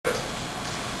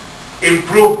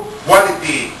improve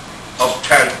quality of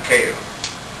child care,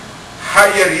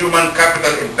 higher human capital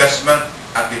investment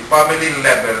at the family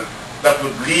level that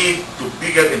would lead to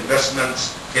bigger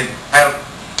investments in health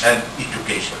and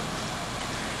education,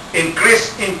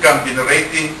 increased income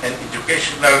generating and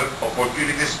educational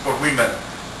opportunities for women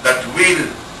that will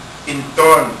in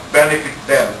turn benefit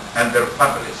them and their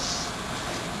families,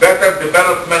 better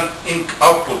development in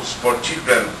outputs for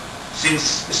children since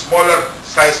smaller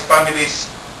sized families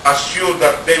assure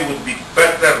that they would be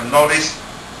better nourished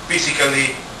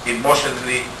physically,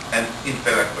 emotionally, and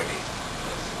intellectually.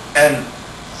 And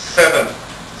 7,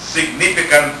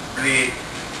 significantly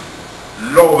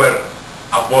lower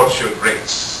abortion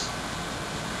rates.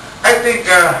 I think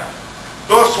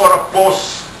those who are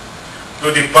opposed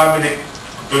to the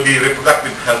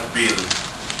reproductive health bill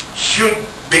should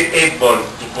be able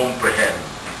to comprehend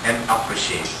and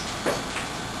appreciate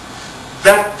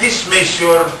that this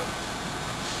measure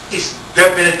is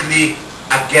definitely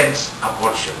against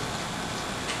abortion.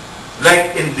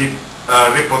 Like in the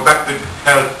reproductive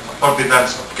health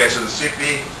ordinance of Quezon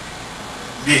City,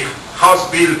 the House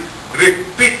bill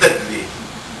repeatedly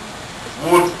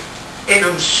would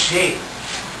enunciate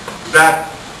that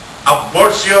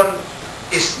abortion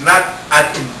is not an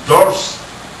endorsed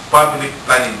family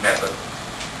planning method.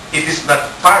 It is not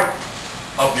part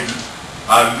of the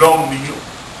long menu.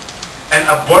 And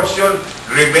abortion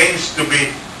remains to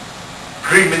be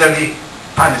criminally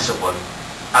punishable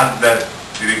under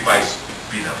the revised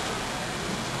penal code.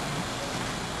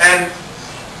 And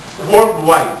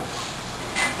worldwide,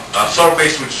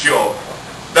 surveys will show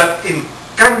that in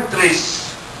countries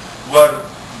where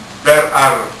there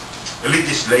are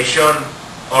legislation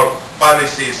or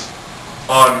policies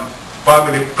on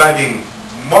family planning,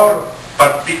 more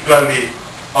particularly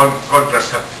on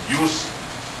contraceptive use,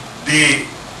 the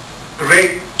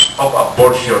rate of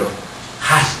abortion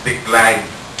has declined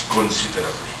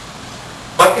considerably.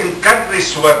 But in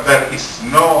countries where there is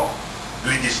no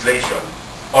legislation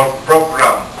or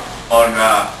program on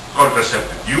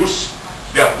contraceptive use,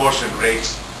 the abortion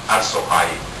rates are so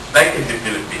high, like in the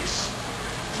Philippines.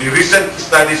 The recent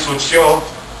studies would show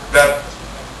that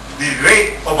the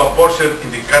rate of abortion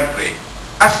in the country,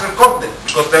 as recorded,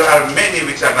 because there are many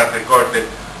which are not recorded,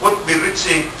 would be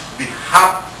reaching the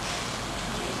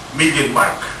 500,000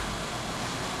 mark.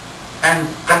 And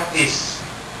that is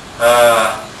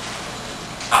a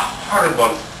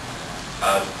horrible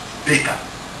data.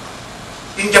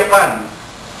 In Japan,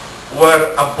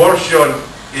 where abortion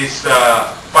is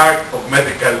part of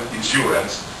medical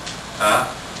insurance,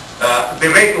 the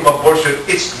rate of abortion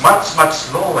is much, much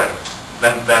lower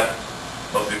than that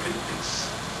of the Philippines.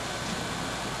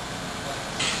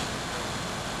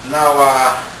 Now,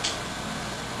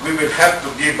 we will have to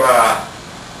give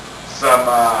some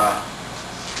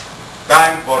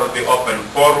time for the open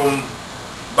forum,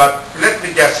 but let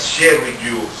me just share with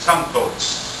you some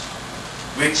thoughts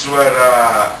which were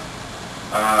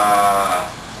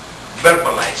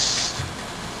verbalized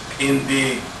in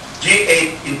the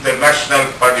G8 International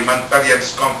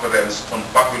Parliamentarians Conference on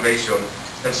Population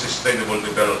and Sustainable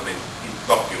Development in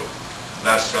Tokyo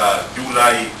last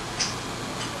July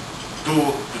 2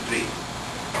 to 3.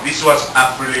 This was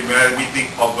a preliminary meeting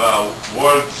of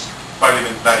world's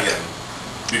parliamentarian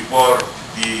before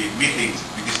the meeting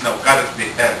which is now currently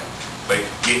held by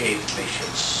G8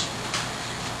 nations.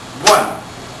 One,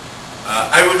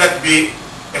 I will not be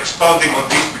expounding on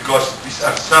this because these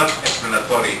are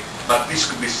self-explanatory, but this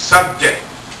could be subject,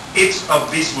 each of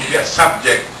these will be a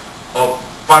subject of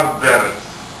further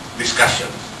discussion.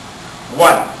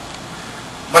 One,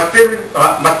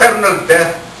 maternal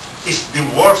death is the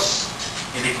worst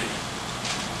iniquity.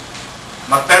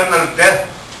 Maternal death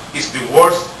is the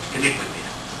worst iniquity.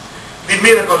 The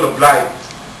miracle of life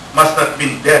must not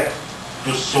mean death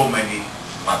to so many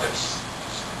mothers.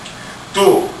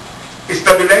 Two,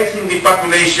 stabilizing the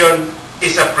population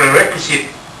is a prerequisite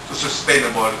to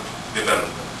sustainable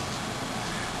development.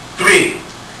 Three,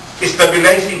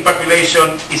 stabilizing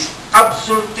population is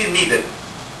absolutely needed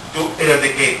to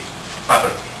eradicate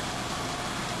poverty.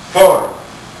 Four,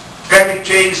 climate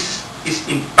change is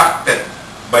impacted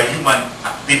by human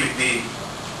activity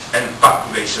and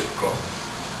population growth.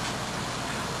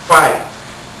 Five,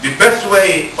 the best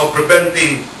way of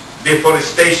preventing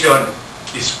deforestation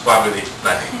is family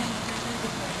planning.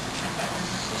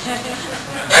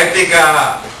 I think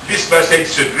this message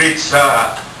should reach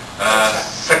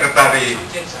Secretary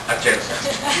Atienza.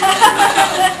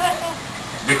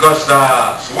 Because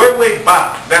way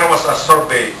back, there was a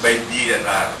survey by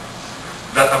DNR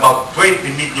that about 20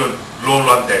 million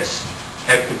lowlanders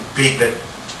have invaded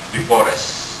the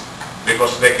forest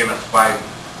because they cannot find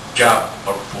job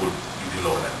or food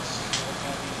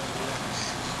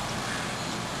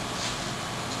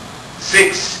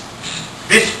 6,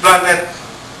 this planet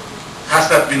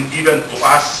has not been given to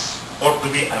us or to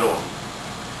me alone.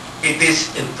 It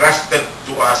is entrusted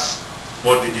to us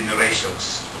for the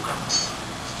generations to come.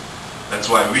 That's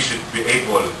why we should be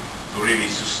able to really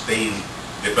sustain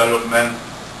development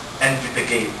and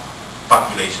mitigate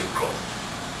population growth.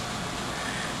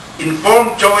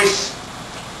 Informed choice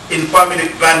in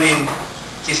family planning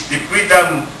is the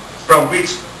freedom from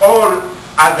which all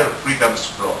other freedoms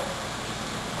flow.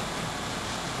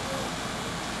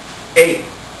 8,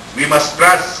 we must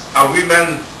trust our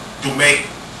women to make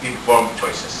informed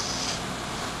choices.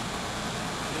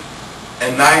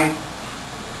 And 9,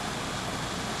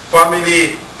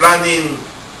 family planning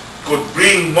could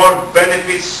bring more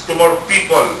benefits to more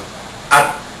people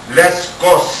at less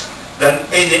cost than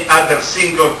any other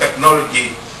single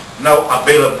technology now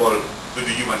available to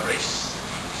the human race.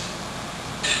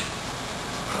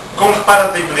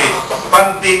 Comparatively,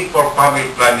 funding for family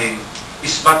planning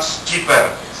is much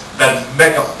cheaper than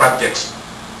mega projects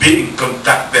being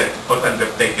conducted or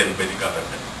undertaken by the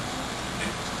government.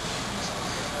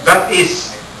 That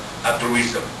is a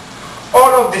truism.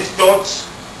 All of these thoughts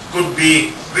could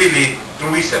be really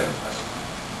truism,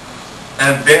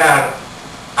 and they are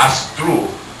as true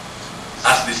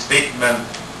as the statement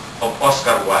of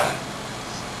Oscar Wilde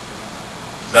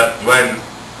that when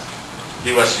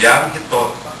he was young, he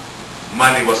thought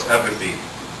money was everything.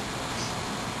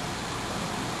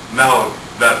 Now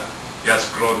that he has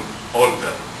grown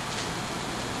older,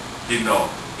 he knows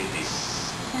it is.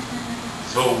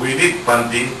 So we need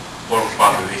funding for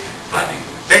family planning.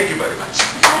 Thank you very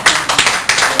much.